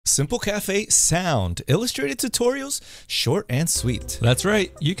Simple Cafe Sound, illustrated tutorials, short and sweet. That's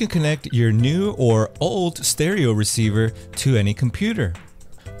right, you can connect your new or old stereo receiver to any computer.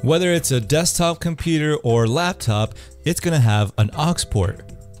 Whether it's a desktop computer or laptop, it's going to have an aux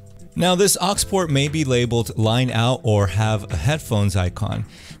port. Now this aux port may be labeled line out or have a headphones icon.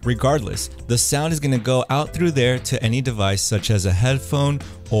 Regardless, the sound is going to go out through there to any device such as a headphone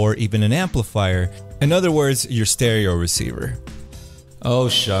or even an amplifier. In other words, your stereo receiver. Oh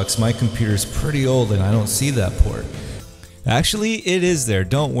shucks, my computer's pretty old and I don't see that port. Actually, it is there,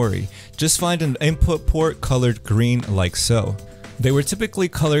 don't worry. Just find an input port colored green like so. They were typically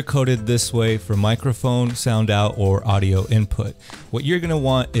color coded this way for microphone, sound out, or audio input. What you're going to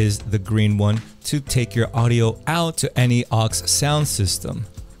want is the green one to take your audio out to any aux sound system.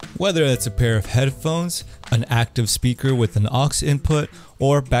 Whether it's a pair of headphones, an active speaker with an aux input,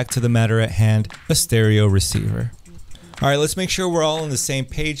 or back to the matter at hand, a stereo receiver. Alright, let's make sure we're all on the same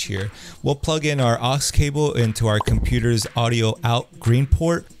page here. We'll plug in our aux cable into our computer's audio out green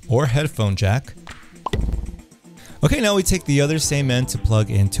port or headphone jack. Okay, now we take the other same end to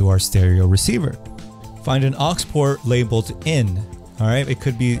plug into our stereo receiver. Find an aux port labeled in. Alright, it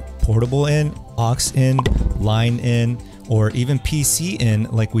could be portable in, aux in, line in, or even PC in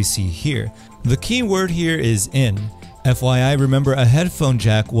like we see here. The key word here is in. FYI, remember a headphone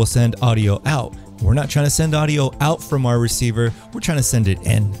jack will send audio out. We're not trying to send audio out from our receiver, we're trying to send it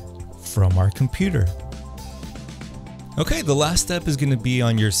in from our computer. Okay, the last step is going to be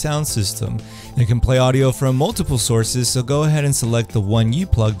on your sound system. It can play audio from multiple sources, so go ahead and select the one you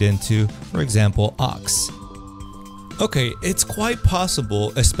plugged into, for example, aux. Okay, it's quite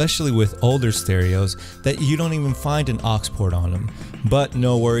possible, especially with older stereos, that you don't even find an aux port on them. But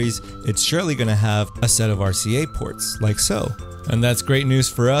no worries, it's surely going to have a set of RCA ports, like so. And that's great news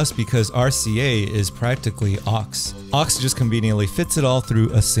for us because RCA is practically aux. Aux just conveniently fits it all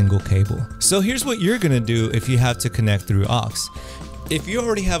through a single cable. So here's what you're going to do if you have to connect through aux. If you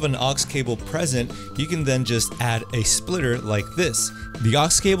already have an aux cable present, you can then just add a splitter like this. The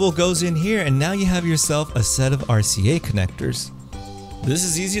aux cable goes in here and now you have yourself a set of RCA connectors. This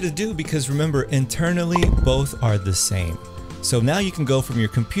is easy to do because remember, internally both are the same. So now you can go from your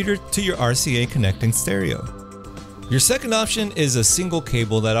computer to your RCA connecting stereo. Your second option is a single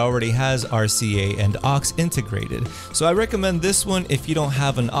cable that already has RCA and aux integrated. So I recommend this one if you don't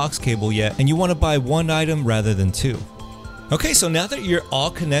have an aux cable yet and you want to buy one item rather than two. Okay, so now that you're all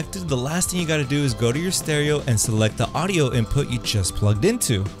connected, the last thing you got to do is go to your stereo and select the audio input you just plugged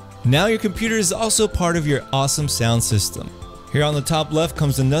into. Now your computer is also part of your awesome sound system. Here on the top left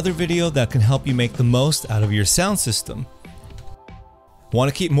comes another video that can help you make the most out of your sound system. Want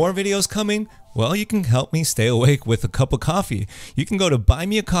to keep more videos coming? Well, you can help me stay awake with a cup of coffee. You can go to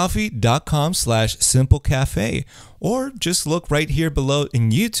buymeacoffee.com/simplecafe or just look right here below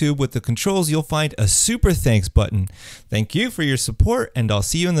in YouTube with the controls. You'll find a super thanks button. Thank you for your support and I'll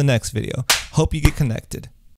see you in the next video. Hope you get connected.